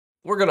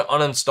we're going to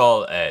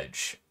uninstall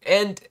Edge.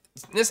 And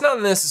it's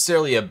not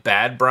necessarily a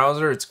bad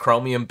browser. It's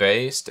Chromium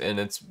based and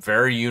it's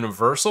very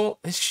universal.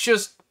 It's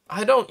just,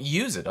 I don't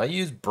use it. I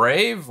use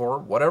Brave or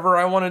whatever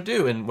I want to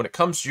do. And when it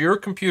comes to your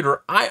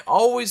computer, I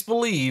always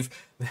believe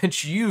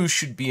that you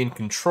should be in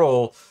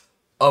control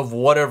of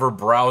whatever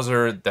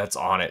browser that's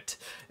on it.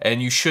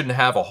 And you shouldn't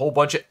have a whole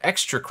bunch of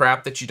extra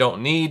crap that you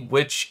don't need,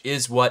 which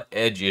is what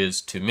Edge is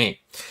to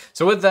me.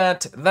 So with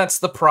that, that's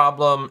the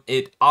problem.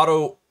 It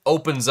auto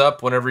opens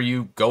up whenever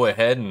you go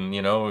ahead and,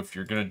 if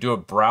you're going to do a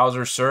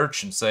browser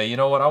search and say, you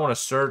know what, I want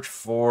to search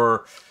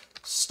for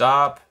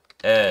stop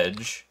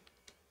Edge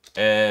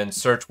and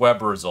search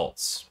web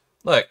results.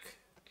 Look,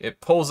 it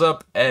pulls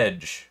up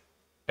Edge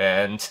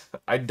and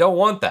I don't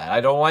want that.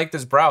 I don't like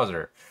this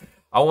browser.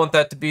 I want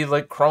that to be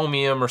like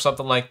Chromium or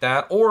something like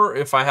that. Or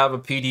if I have a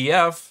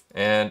PDF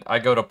and I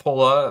go to pull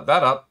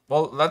that up,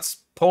 well, that's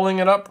pulling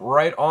it up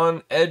right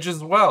on Edge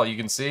as well. You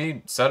can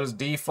see set as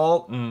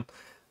default, and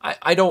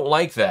I don't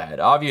like that.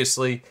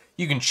 Obviously,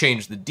 you can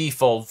change the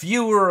default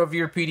viewer of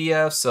your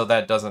PDF so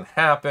that doesn't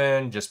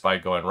happen just by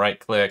going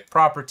right-click,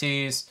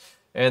 Properties,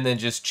 and then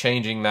just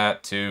changing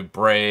that to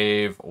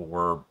Brave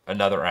or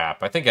another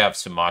app. I think I have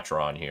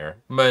Sumatra on here,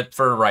 but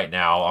for right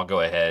now, I'll go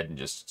ahead and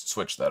just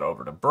switch that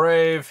over to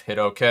Brave, hit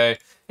OK,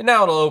 and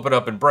now it'll open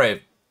up in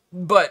Brave.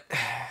 But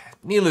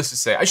needless to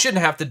say, I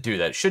shouldn't have to do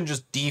that. It shouldn't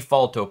just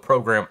default to a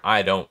program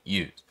I don't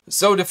use.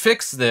 So to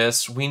fix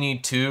this, we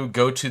need to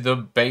go to the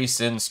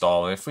base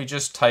install. And if we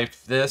just type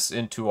this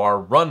into our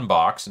run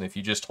box, and if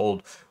you just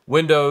hold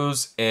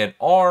Windows and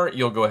R,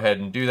 you'll go ahead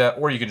and do that.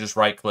 Or you can just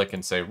right click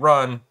and say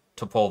run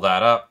to pull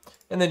that up,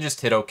 and then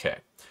just hit OK.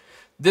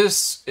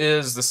 This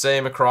is the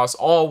same across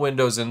all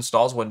Windows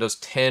installs, Windows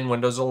 10,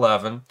 Windows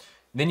 11.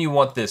 Then you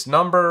want this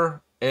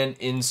number and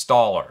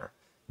installer.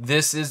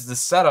 This is the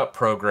setup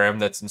program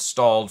that's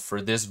installed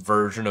for this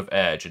version of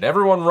Edge. And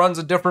everyone runs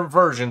a different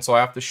version, so I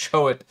have to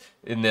show it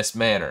in this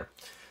manner.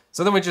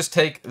 So then we just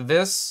take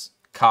this,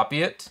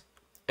 copy it,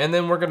 and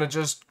then we're going to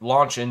just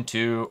launch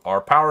into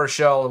our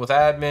PowerShell with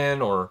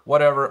admin or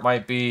whatever it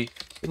might be.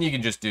 And you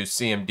can just do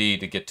CMD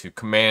to get to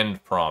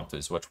command prompt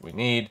is what we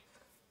need.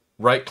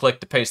 Right click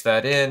to paste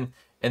that in.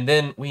 And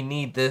then we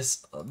need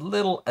this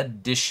little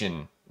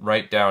addition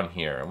right down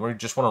here. And we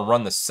just want to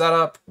run the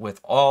setup with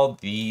all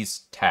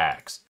these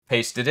tags.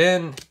 Paste it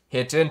in,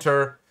 hit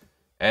enter,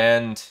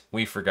 and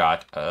we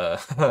forgot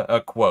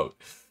a quote.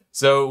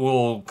 So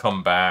we'll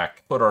come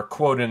back, put our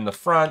quote in the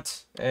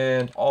front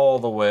and all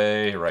the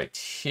way right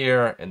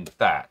here, and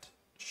that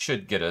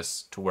should get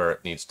us to where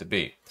it needs to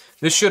be.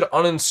 This should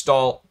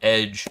uninstall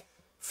Edge,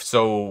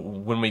 so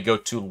when we go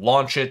to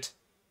launch it,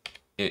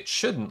 it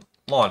shouldn't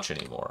launch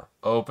anymore.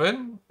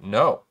 Open?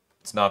 No,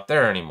 it's not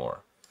there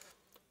anymore.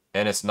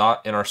 And it's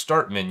not in our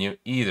start menu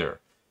either.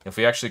 If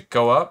we actually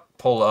go up,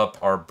 pull up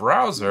our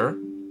browser,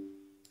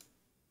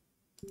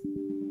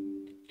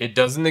 it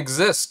doesn't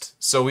exist.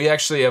 So we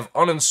actually have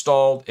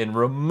uninstalled and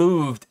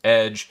removed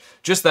Edge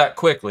just that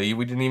quickly.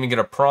 We didn't even get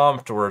a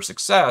prompt or a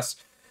success.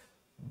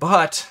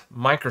 But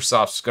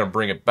Microsoft's going to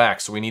bring it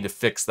back, so we need to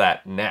fix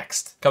that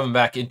next. Coming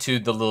back into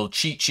the little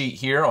cheat sheet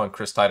here on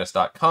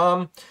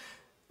christitus.com,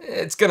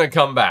 it's going to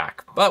come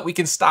back. But we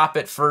can stop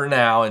it for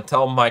now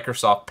until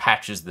Microsoft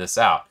patches this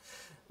out.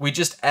 We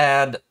just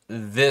add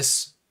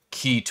this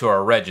key to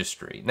our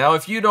registry. Now,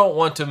 if you don't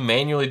want to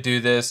manually do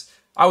this,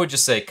 I would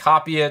just say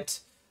copy it,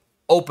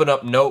 open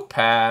up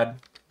Notepad,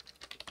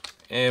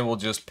 and we'll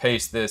just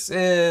paste this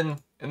in,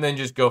 and then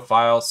just go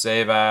File,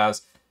 Save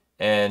As,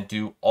 and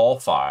do all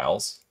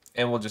files,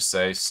 and we'll just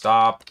say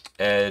stop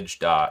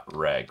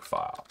edge.reg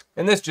file.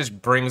 And this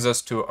just brings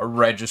us to a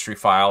registry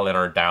file in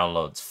our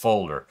downloads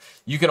folder.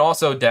 You can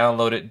also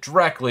download it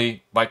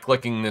directly by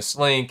clicking this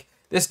link.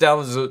 This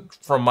downloads it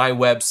from my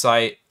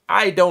website.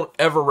 I don't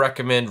ever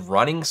recommend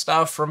running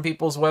stuff from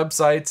people's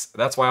websites.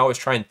 That's why I always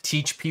try and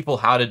teach people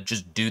how to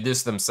just do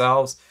this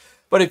themselves.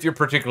 But if you're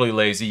particularly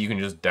lazy, you can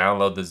just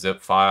download the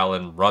zip file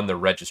and run the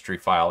registry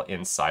file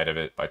inside of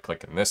it by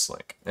clicking this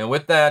link. And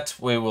with that,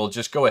 we will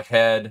just go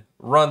ahead,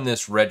 run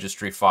this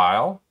registry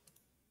file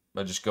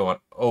by just going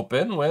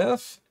open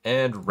with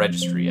and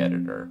registry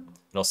editor. And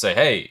it'll say,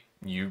 hey,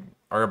 you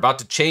are about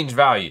to change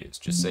values.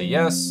 Just say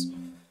yes.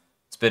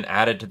 It's been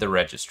added to the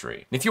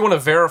registry. And if you want to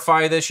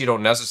verify this, you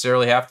don't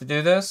necessarily have to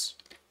do this.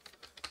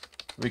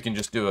 We can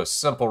just do a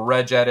simple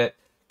reg edit,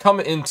 come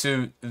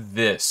into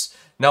this.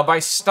 Now, by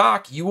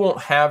stock, you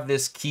won't have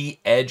this key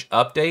Edge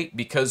update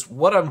because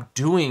what I'm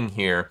doing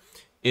here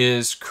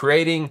is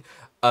creating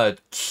a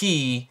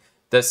key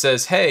that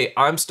says, hey,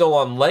 I'm still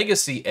on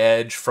legacy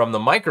Edge from the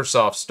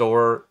Microsoft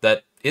Store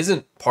that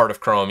isn't part of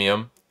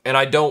Chromium, and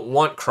I don't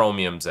want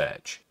Chromium's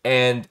Edge.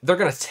 And they're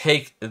going to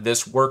take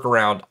this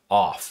workaround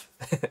off.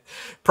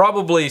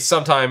 Probably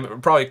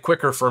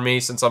quicker for me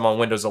since I'm on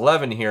Windows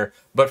 11 here,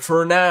 but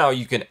for now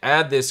you can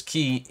add this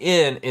key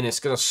in and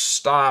it's going to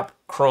stop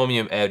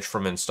Chromium Edge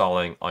from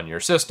installing on your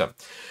system.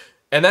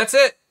 And that's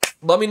it.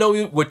 Let me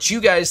know what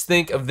you guys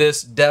think of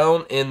this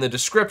down in the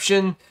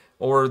description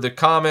or the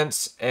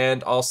comments,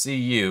 and I'll see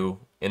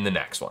you in the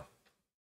next one.